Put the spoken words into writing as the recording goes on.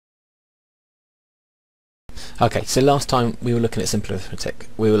Okay, so last time we were looking at simple arithmetic.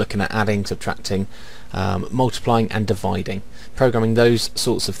 We were looking at adding, subtracting, multiplying and dividing, programming those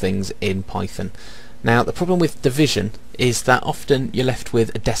sorts of things in Python. Now the problem with division is that often you're left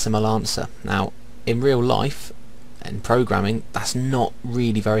with a decimal answer. Now in real life and programming, that's not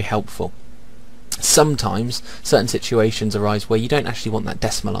really very helpful. Sometimes certain situations arise where you don't actually want that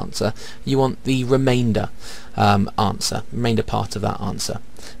decimal answer, you want the remainder remainder part of that answer.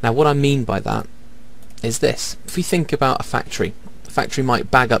 Now what I mean by that is this. If we think about a factory might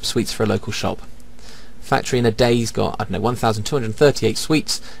bag up sweets for a local shop. Factory in a day's got, I don't know, 1,238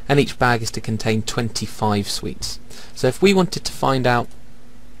 sweets, and each bag is to contain 25 sweets. So if we wanted to find out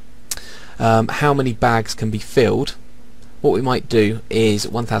how many bags can be filled, what we might do is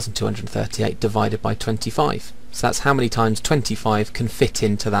 1,238 divided by 25. So that's how many times 25 can fit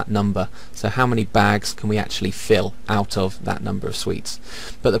into that number. So how many bags can we actually fill out of that number of sweets?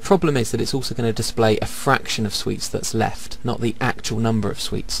 But the problem is that it's also going to display a fraction of sweets that's left, not the actual number of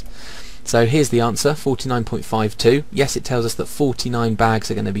sweets. So here's the answer, 49.52. Yes, it tells us that 49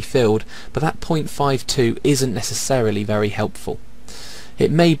 bags are going to be filled, but that 0.52 isn't necessarily very helpful.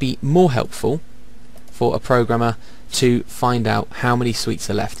 It may be more helpful for a programmer to find out how many sweets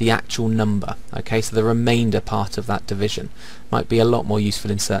are left, the actual number. Okay, so the remainder part of that division might be a lot more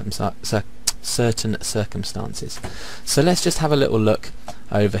useful in certain circumstances. So let's just have a little look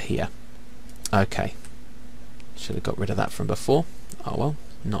over here. Okay, should have got rid of that from before. Oh well,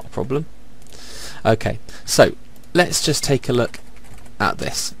 not a problem. Okay, so let's just take a look at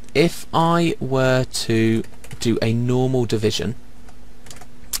this. If I were to do a normal division,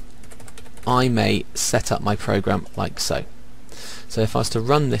 I may set up my program like so. So if I was to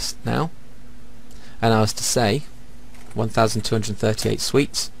run this now, and I was to say 1,238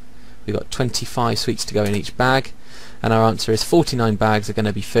 sweets, we've got 25 sweets to go in each bag, and our answer is 49 bags are going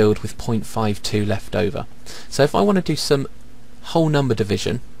to be filled with 0.52 left over. So if I want to do some whole number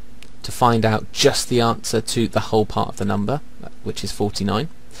division to find out just the answer to the whole part of the number, which is 49,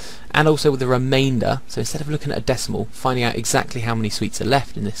 and also with the remainder, so instead of looking at a decimal, finding out exactly how many sweets are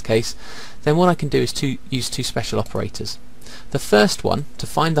left in this case, then what I can do is to use two special operators. The first one, to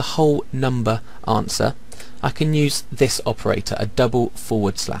find the whole number answer, I can use this operator, a double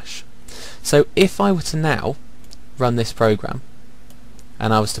forward slash. So if I were to now run this program,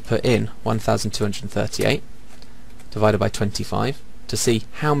 and I was to put in 1,238 divided by 25 to see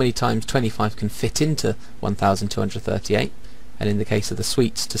how many times 25 can fit into 1,238, and in the case of the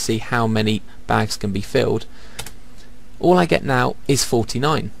sweets to see how many bags can be filled, all I get now is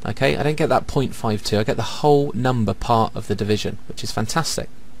 49. Okay, I don't get that 0.52, I get the whole number part of the division, which is fantastic.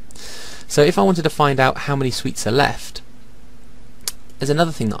 So if I wanted to find out how many sweets are left, there's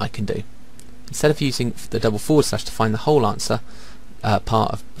another thing that I can do. Instead of using the double forward slash to find the whole answer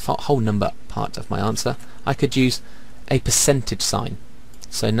whole number part of my answer, I could use a percentage sign.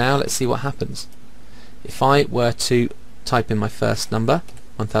 So now let's see what happens. If I were to type in my first number,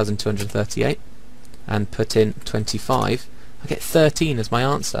 1,238, and put in 25, I get 13 as my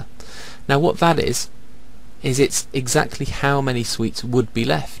answer. Now what that is it's exactly how many sweets would be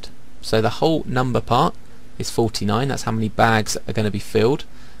left. So the whole number part is 49, that's how many bags are going to be filled,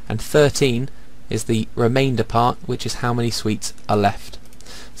 and 13 is the remainder part, which is how many sweets are left.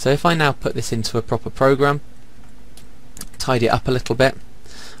 So if I now put this into a proper program, tidy it up a little bit,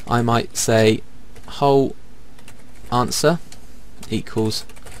 I might say whole answer equals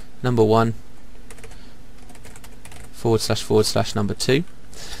number 1 // number 2,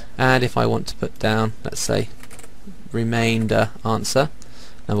 and if I want to put down, let's say, remainder answer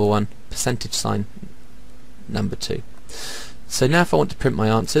number 1 percentage sign number 2. So now if I want to print my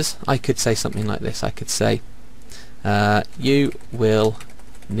answers, I could say something like this. I could say you will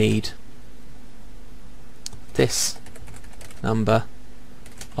need this number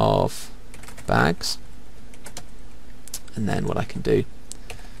of bags, and then what I can do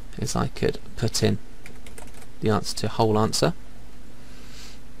is I could put in the answer to whole answer.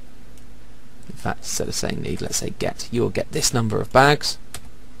 In fact, instead of saying need, let's say get. You will get this number of bags,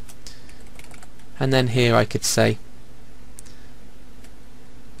 and then here I could say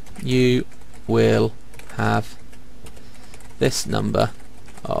you will have this number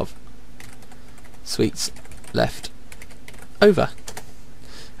of sweets left over,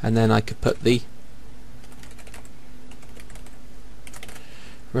 and then I could put the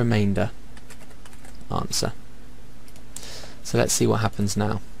remainder answer. So let's see what happens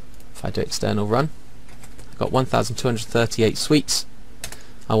now. If I do external run, I've got 1,238 sweets.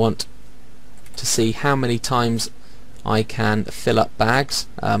 I want to see how many times I can fill up bags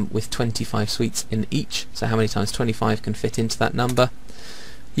with 25 sweets in each, so how many times 25 can fit into that number.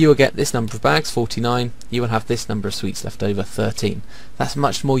 you will get this number of bags, 49, you will have this number of sweets left over, 13. That's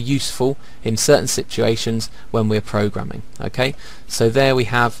much more useful in certain situations when we're programming. Okay, so there we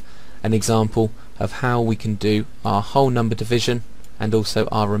have an example of how we can do our whole number division and also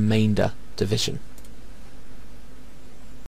our remainder division.